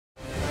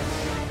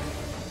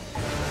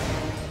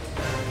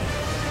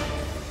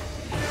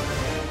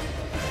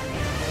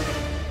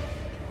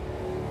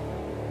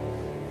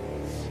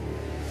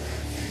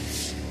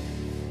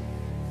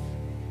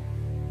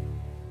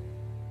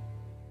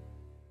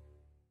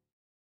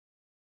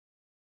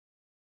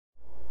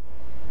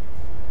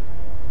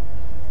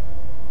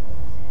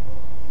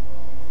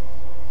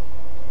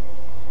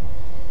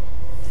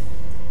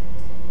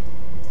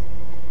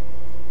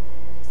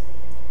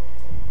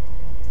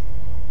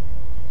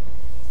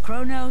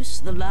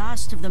Kronos, the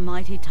last of the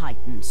mighty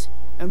titans,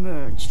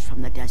 emerged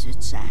from the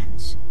desert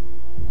sands.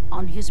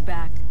 On his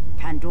back,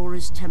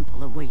 Pandora's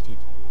temple awaited,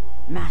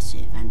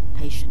 massive and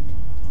patient,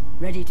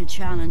 ready to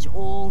challenge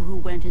all who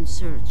went in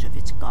search of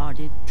its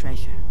guarded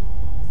treasure.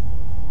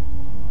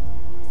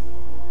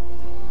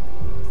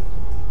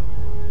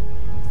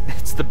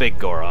 It's the big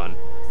Goron.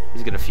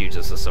 He's gonna fuse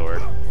us a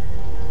sword.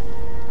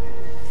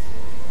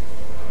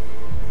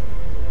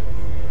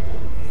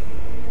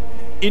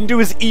 Into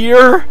his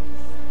ear?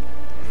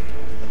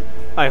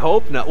 I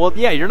hope not. Well,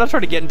 yeah, you're not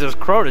trying to get into his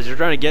Kronos, you're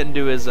trying to get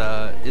into his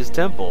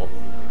temple.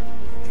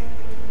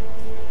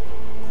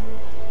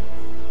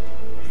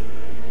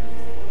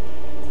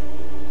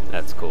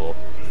 That's cool.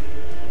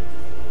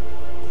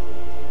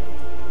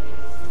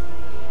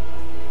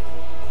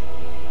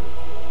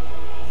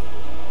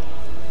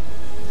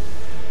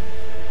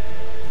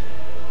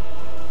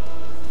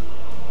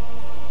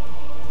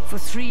 For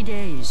 3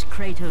 days,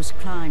 Kratos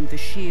climbed the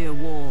sheer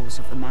walls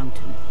of the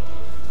mountain.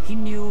 He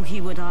knew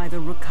he would either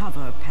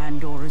recover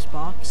Pandora's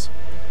box,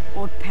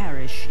 or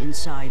perish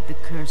inside the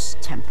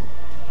cursed temple,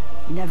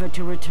 never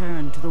to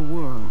return to the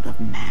world of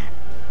man.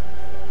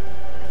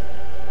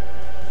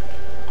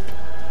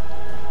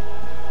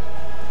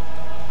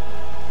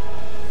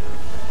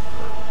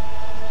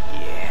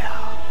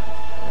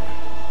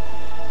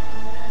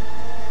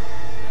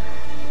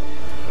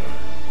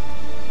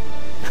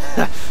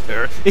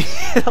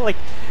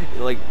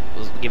 like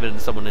was giving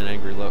someone an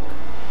angry look.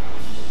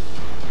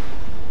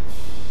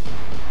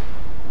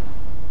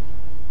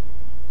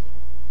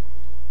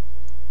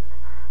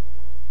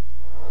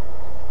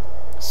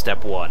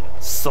 Step 1,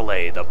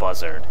 slay the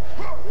buzzard.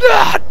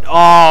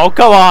 Oh,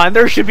 come on!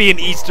 There should be an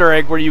Easter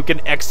egg where you can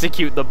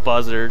execute the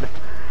buzzard.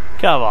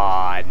 Come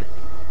on.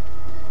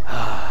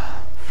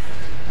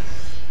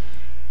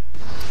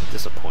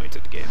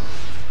 Disappointed game.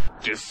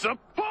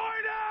 Disappointed!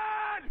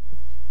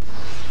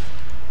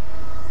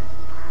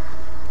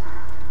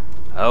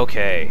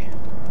 Okay.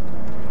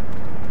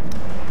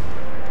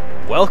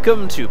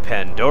 Welcome to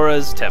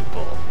Pandora's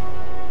Temple.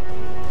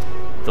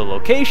 The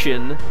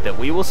location that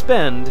we will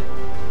spend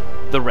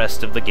the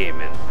rest of the game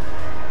in.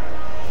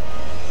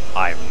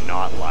 I'm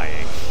not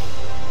lying.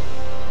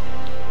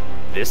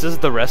 This is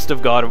the rest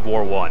of God of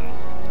War 1.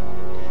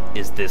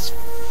 Is this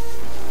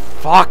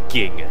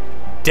fucking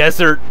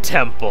desert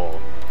temple.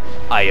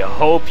 I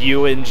hope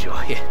you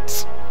enjoy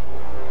it.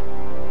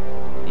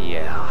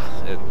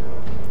 Yeah.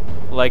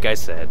 Like I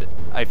said,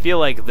 I feel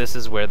like this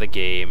is where the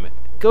game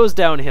goes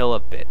downhill a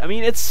bit. I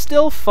mean, it's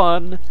still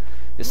fun.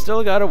 It's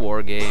still got a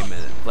war game,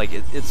 and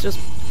it's just,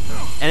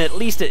 and at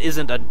least it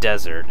isn't a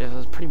desert.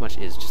 It pretty much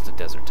is just a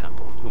desert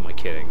temple. Who am I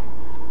kidding?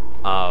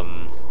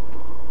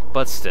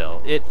 But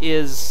still, it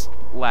is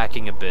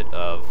lacking a bit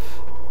of,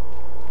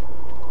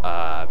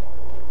 I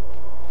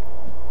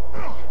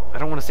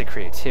don't want to say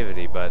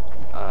creativity, but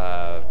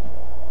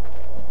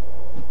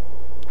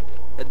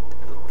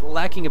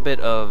lacking a bit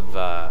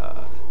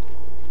of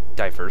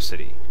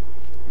diversity,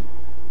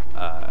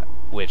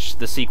 which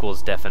the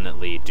sequels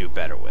definitely do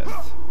better with.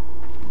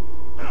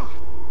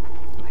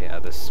 Yeah,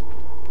 this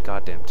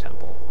goddamn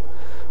temple.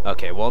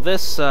 Okay, well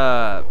this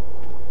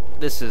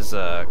is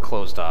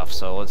closed off,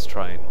 so let's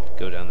try and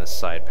go down this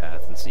side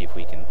path and see if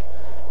we can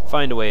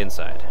find a way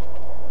inside.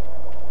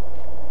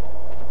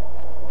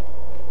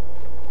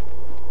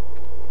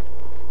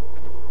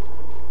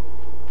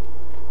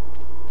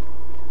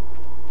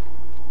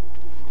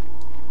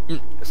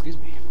 Excuse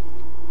me.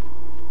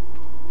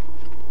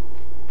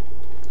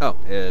 Oh,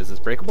 is this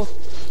breakable?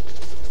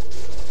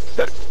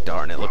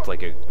 Darn, it looked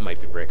like it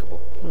might be breakable.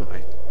 Oh,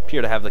 I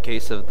appear to have the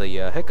case of the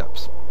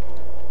hiccups.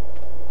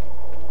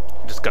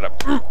 Just gotta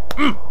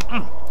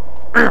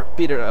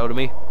beat it out of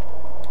me.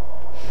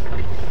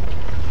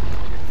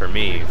 For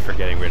me, for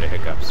getting rid of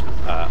hiccups,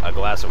 a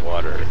glass of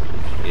water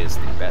is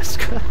the best.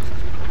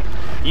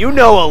 You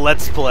know a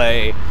Let's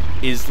Play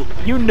is...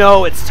 You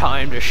know it's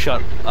time to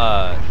shut...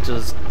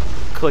 just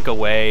click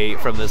away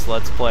from this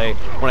Let's Play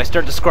when I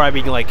start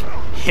describing, like,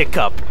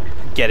 hiccup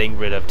getting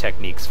rid of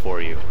techniques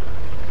for you.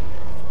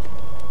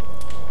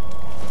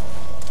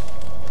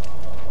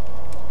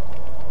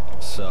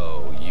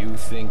 So, you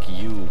think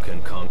you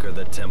can conquer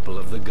the Temple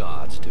of the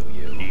Gods, do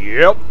you?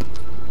 Yep.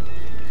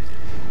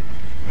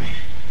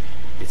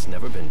 It's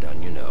never been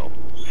done, you know.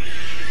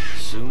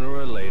 Sooner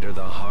or later,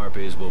 the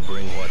Harpies will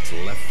bring what's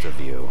left of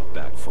you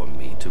back for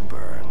me to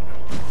burn.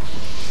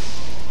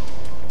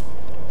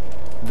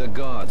 The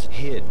gods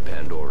hid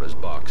Pandora's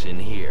box in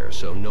here,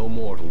 so no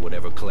mortal would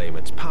ever claim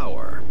its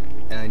power.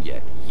 And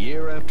yet,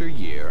 year after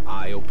year,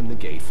 I open the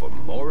gate for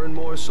more and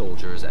more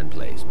soldiers and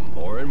place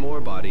more and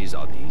more bodies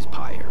on these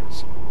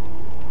pyres.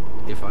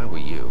 If I were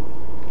you,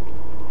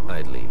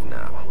 I'd leave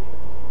now.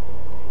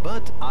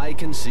 But I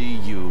can see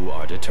you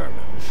are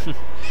determined.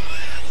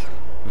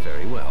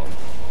 Very well.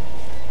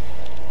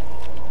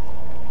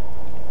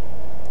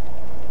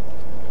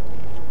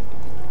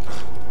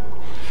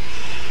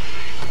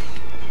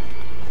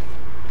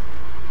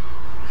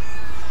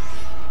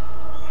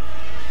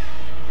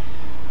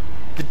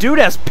 The dude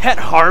has pet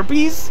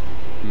harpies?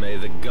 May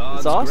the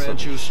gods awesome.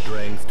 grant you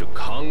strength to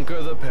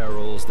conquer the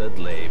perils that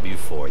lay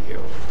before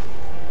you.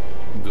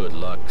 Good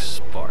luck,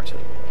 Spartan.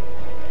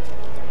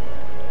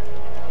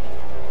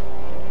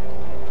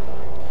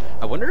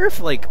 I wonder if,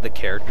 like, the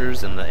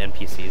characters and the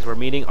NPCs we're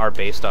meeting are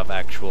based off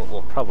actual...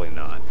 Well, probably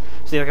not.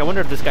 See, like, I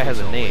wonder if this guy has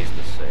a name. It's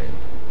always the same.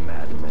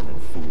 Madmen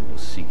and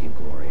fools seeking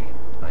glory.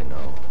 I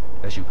know.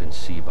 As you can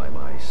see by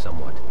my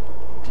somewhat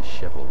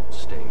disheveled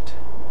state.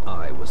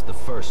 I was the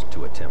first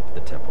to attempt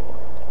the temple,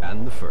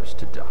 and the first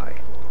to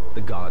die. The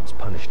gods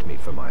punished me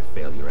for my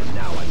failure, and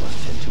now I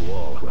must tend to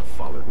all who have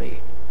followed me,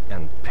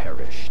 and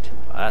perished.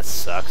 That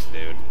sucks,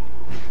 dude.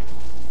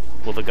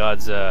 Will the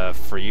gods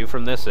free you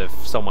from this if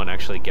someone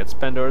actually gets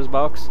Pandora's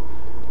box?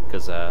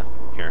 Because,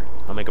 here,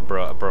 I'll make a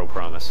bro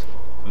promise.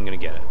 I'm gonna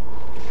get it.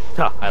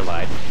 Ha, I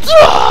lied.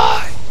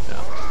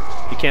 No.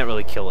 You can't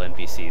really kill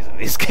NPCs in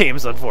these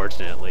games,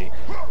 unfortunately.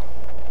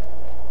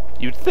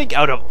 You'd think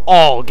out of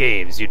all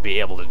games you'd be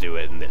able to do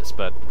it in this,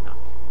 but no.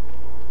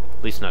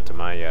 At least not to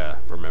my,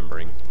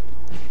 remembering.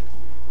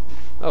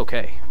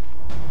 Okay.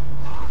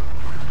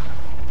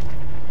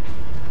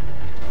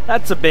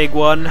 That's a big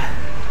one.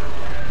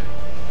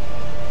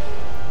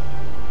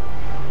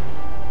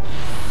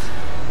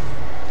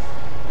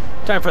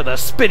 Time for the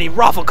spinny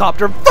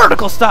Rafflecopter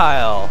vertical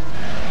style!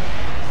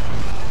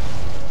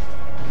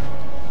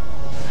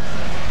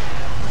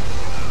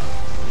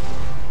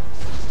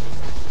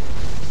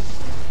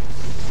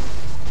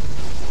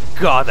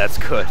 God, that's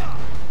good.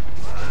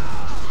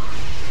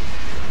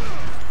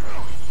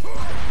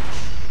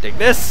 Take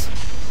this!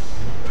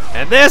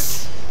 And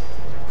this!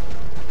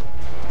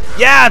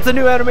 Yeah, it's a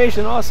new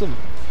animation, awesome!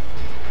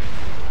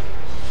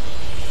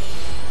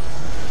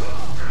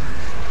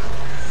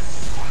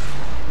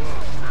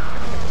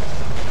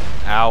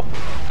 Ow.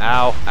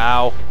 Ow.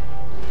 Ow.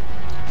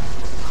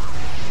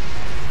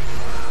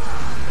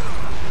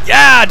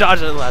 Yeah!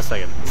 Dodged it in the last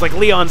second. It's like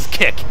Leon's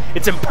kick.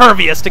 It's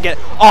impervious to get...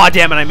 Aw,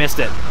 damn it, I missed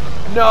it.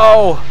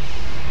 No!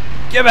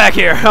 Get back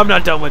here. I'm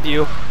not done with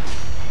you.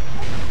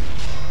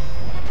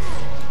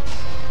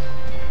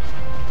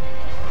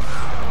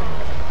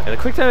 Yeah, the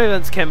quick time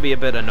events can be a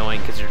bit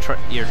annoying because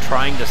you're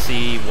trying to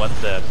see what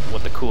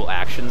the cool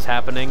action's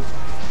happening.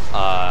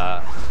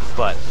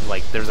 But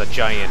like there's a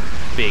giant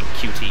big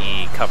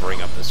QTE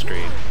covering up the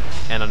screen.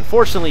 And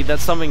unfortunately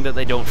that's something that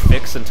they don't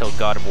fix until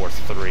God of War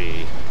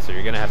 3. So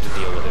you're gonna have to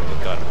deal with it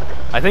with God of War.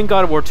 I think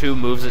God of War 2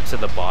 moves it to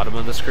the bottom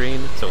of the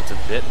screen, so it's a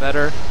bit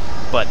better,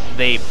 but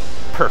they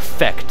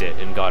perfect it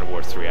in God of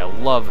War 3. I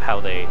love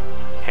how they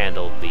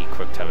handled the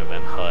QuickTime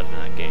event HUD in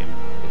that game.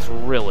 It's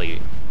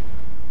really,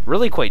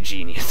 really quite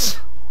genius.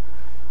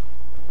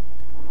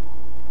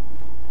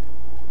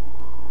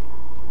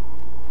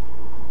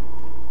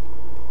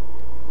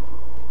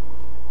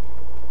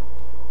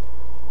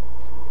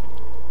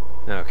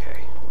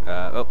 Okay.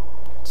 Oh,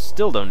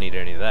 still don't need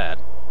any of that.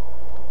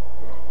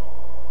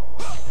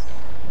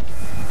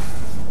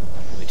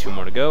 Only 2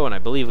 more to go, and I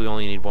believe we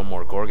only need 1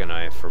 more Gorgon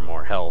Eye for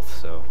more health,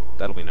 so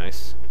that'll be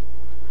nice.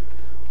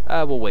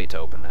 We'll wait to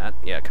open that.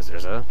 Yeah, because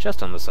there's a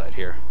chest on the side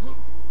here.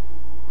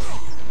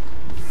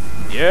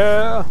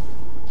 Yeah!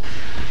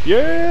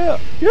 Yeah!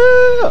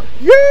 Yeah!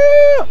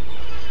 Yeah!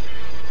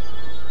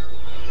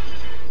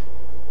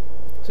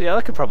 So yeah,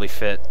 that could probably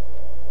fit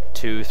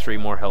 2, 3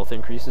 more health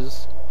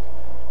increases.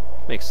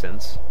 Makes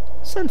sense.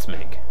 Sense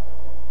make.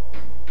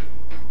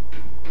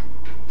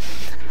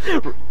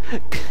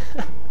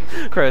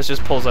 Kronos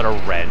just pulls out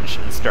a wrench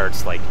and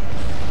starts like,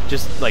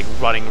 just like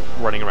running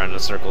around in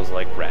circles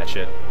like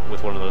Ratchet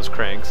with one of those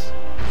cranks.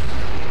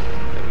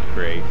 That'd be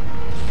great.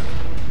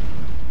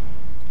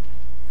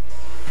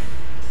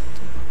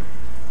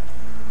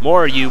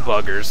 More you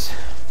buggers.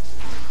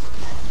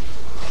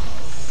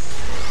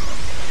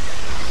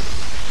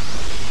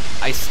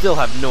 I still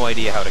have no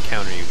idea how to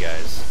counter you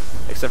guys.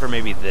 Except for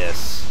maybe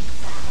this.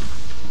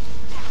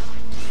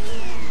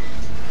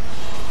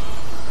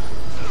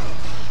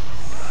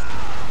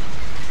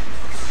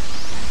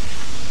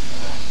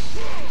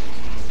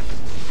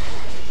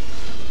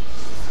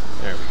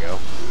 There we go.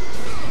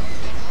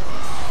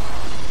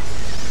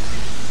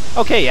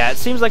 Okay, yeah, it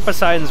seems like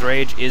Poseidon's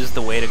Rage is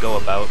the way to go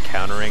about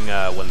countering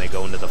when they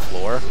go into the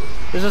floor.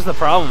 This is the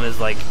problem is,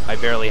 like, I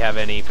barely have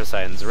any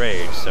Poseidon's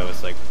Rage, so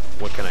it's like,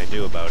 what can I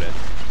do about it?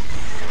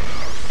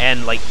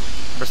 And, like,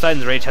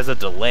 Poseidon's Rage has a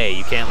delay.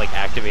 You can't, like,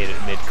 activate it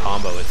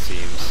mid-combo, it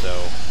seems, so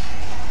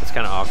it's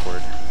kind of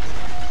awkward.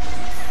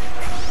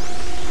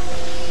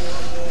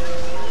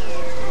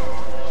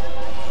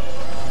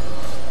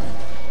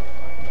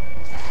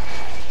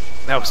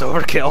 That was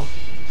overkill.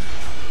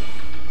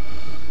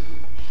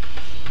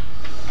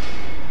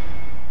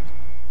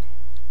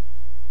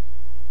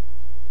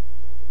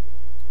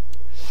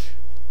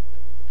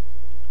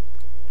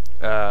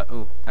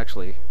 Ooh,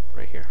 actually,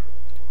 right here.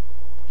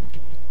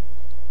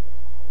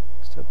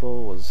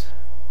 Temple was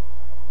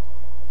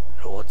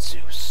Lord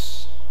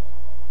Zeus.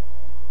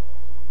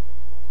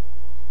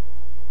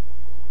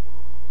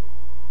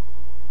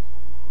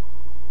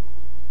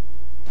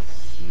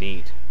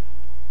 Neat.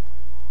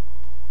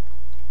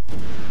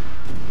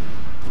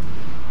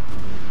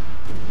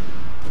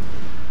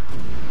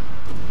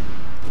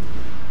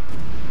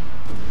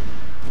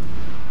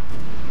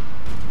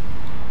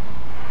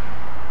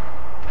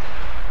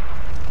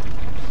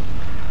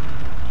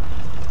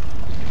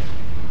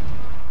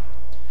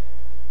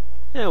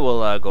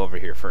 go over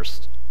here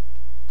first.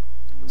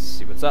 Let's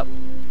see what's up.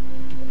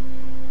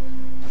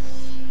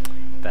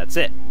 That's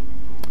it.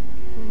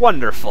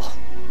 Wonderful.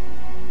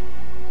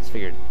 Just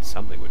figured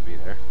something would be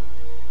there.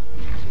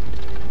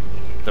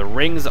 The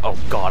rings... Oh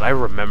god, I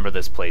remember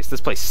this place.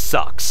 This place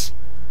sucks.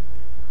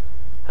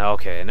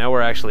 Okay, now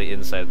we're actually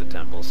inside the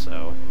temple,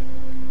 so...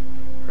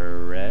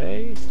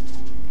 Hooray.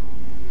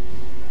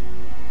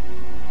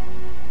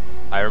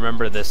 I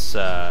remember this,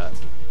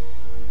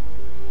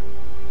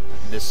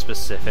 this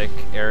specific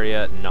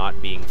area not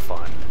being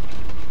fun.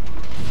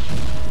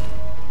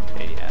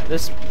 And yeah,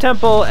 this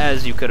temple,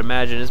 as you could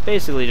imagine, is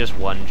basically just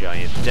one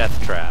giant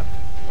death trap.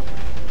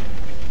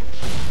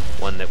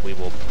 One that we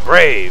will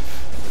brave!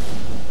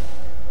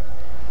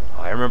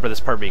 Oh, I remember this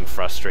part being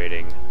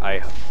frustrating. I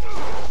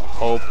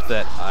hope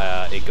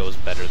that it goes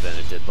better than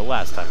it did the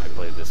last time I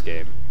played this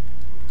game.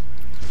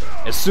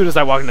 As soon as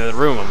I walk into the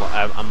room,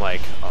 I'm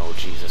like, oh,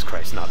 Jesus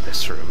Christ, not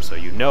this room. So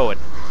you know it.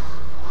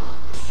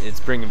 It's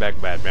bringing back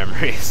bad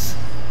memories.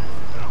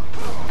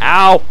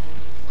 Ow!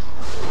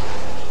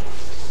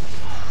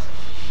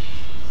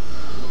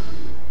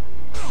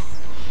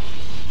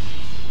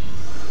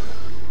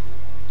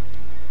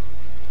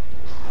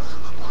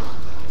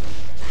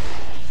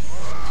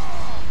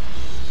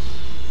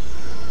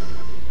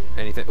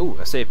 Anything? Ooh,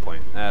 a save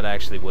point. That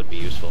actually would be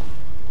useful.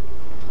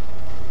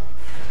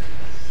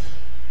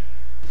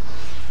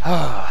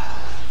 Oh,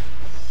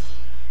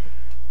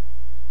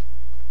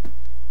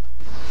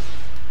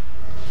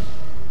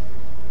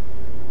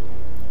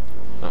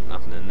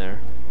 nothing in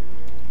there.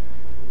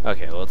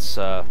 Okay, let's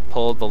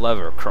pull the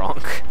lever,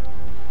 Kronk.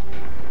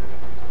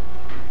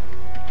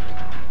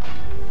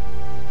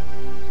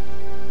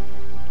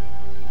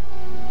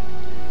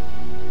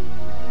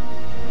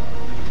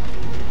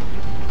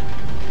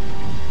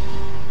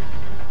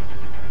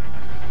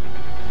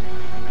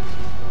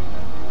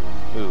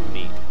 Ooh,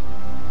 neat.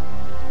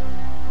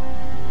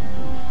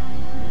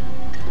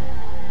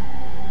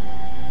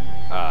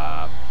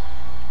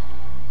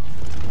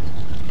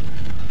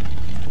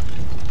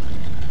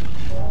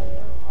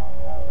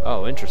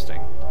 Oh,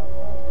 interesting.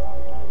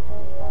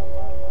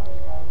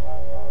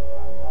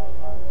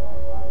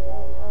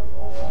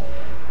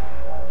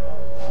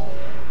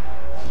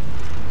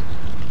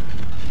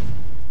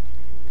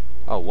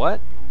 Oh, what?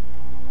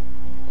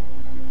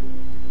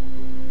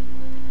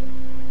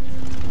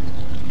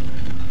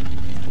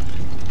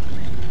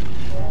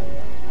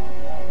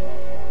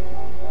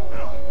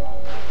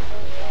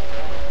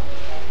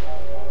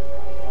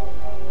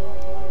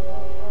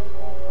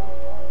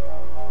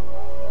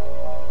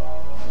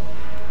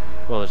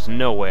 Well, there's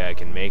no way I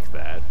can make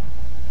that.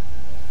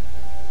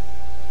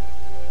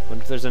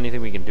 Wonder if there's anything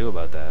we can do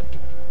about that.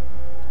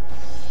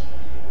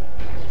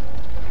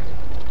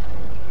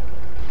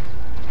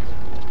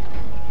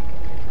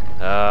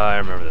 I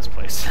remember this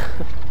place.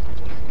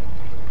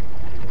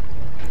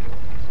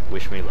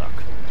 Wish me luck.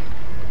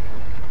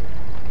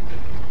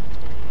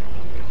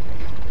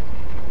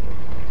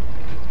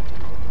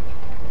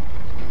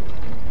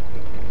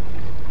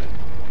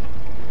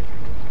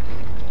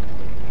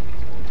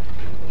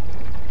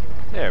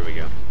 There we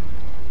go.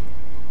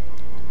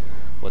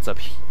 What's up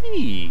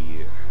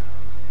here?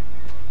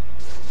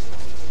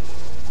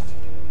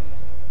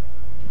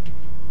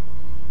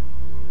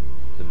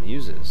 The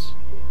muses.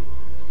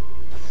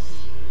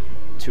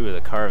 2 of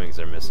the carvings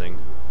are missing.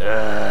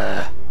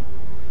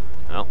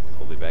 Well,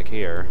 we'll be back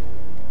here.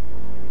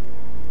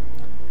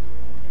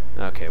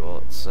 Okay,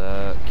 well, let's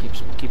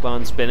keep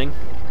on spinning.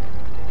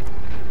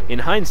 In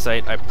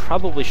hindsight, I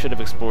probably should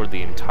have explored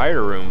the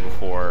entire room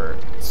before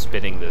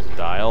spinning this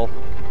dial,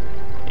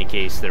 in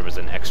case there was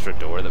an extra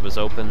door that was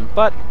open,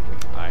 but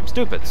I'm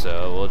stupid,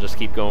 so we'll just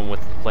keep going with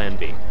plan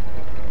B.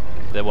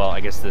 Well,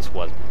 I guess this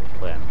was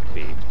plan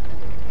B.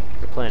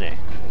 Or plan A.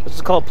 Let's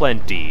just call it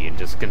plan D and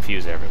just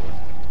confuse everyone.